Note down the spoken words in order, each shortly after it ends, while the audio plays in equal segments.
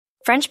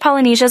French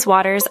Polynesia's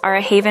waters are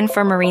a haven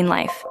for marine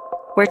life,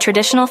 where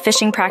traditional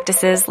fishing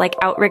practices like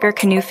outrigger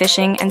canoe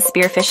fishing and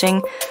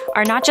spearfishing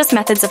are not just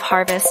methods of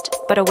harvest,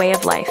 but a way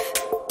of life.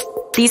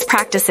 These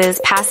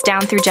practices, passed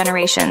down through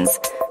generations,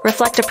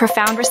 reflect a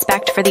profound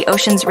respect for the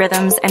ocean's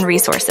rhythms and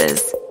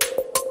resources.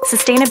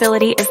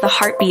 Sustainability is the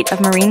heartbeat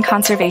of marine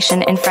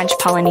conservation in French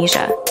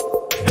Polynesia.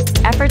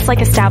 Efforts like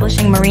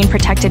establishing marine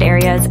protected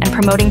areas and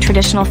promoting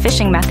traditional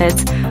fishing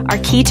methods are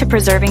key to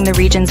preserving the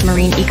region's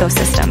marine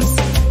ecosystems.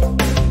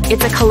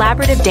 It's a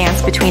collaborative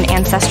dance between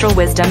ancestral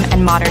wisdom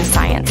and modern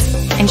science,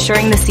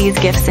 ensuring the sea's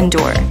gifts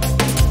endure.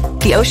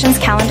 The ocean's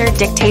calendar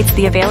dictates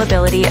the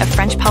availability of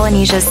French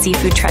Polynesia's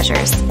seafood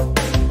treasures.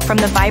 From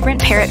the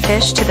vibrant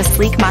parrotfish to the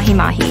sleek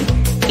mahi-mahi,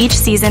 each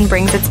season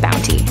brings its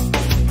bounty.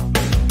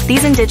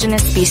 These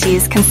indigenous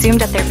species,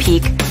 consumed at their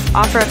peak,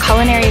 offer a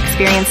culinary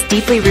experience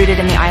deeply rooted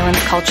in the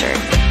island's culture.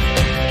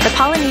 The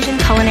Polynesian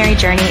culinary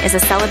journey is a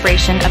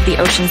celebration of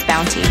the ocean's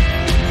bounty.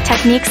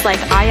 Techniques like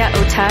aya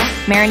ota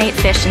marinate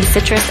fish in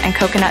citrus and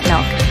coconut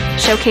milk,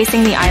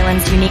 showcasing the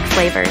island's unique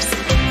flavors.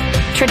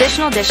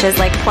 Traditional dishes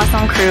like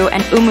poisson cru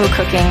and umu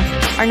cooking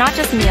are not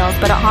just meals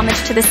but a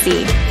homage to the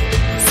sea.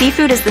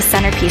 Seafood is the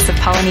centerpiece of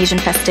Polynesian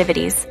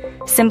festivities,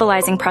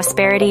 symbolizing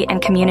prosperity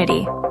and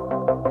community.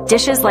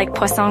 Dishes like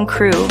poisson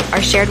cru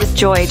are shared with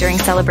joy during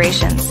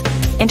celebrations,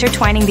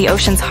 intertwining the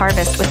ocean's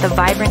harvest with the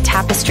vibrant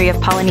tapestry of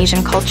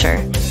Polynesian culture.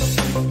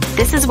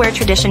 This is where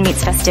tradition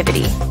meets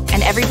festivity,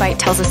 and every bite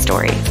tells a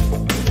story.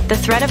 The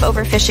threat of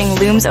overfishing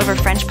looms over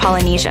French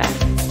Polynesia,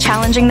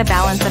 challenging the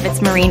balance of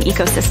its marine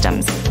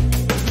ecosystems.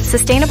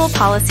 Sustainable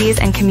policies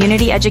and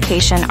community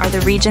education are the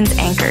region's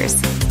anchors,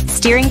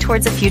 steering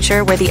towards a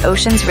future where the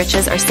ocean's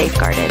riches are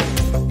safeguarded.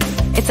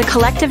 It's a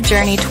collective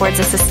journey towards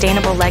a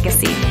sustainable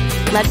legacy,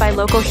 led by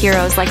local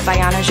heroes like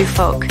Vaiana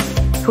Folk,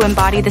 who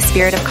embody the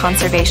spirit of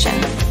conservation.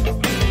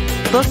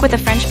 Book with a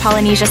French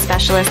Polynesia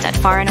specialist at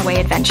Far and Away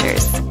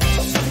Adventures.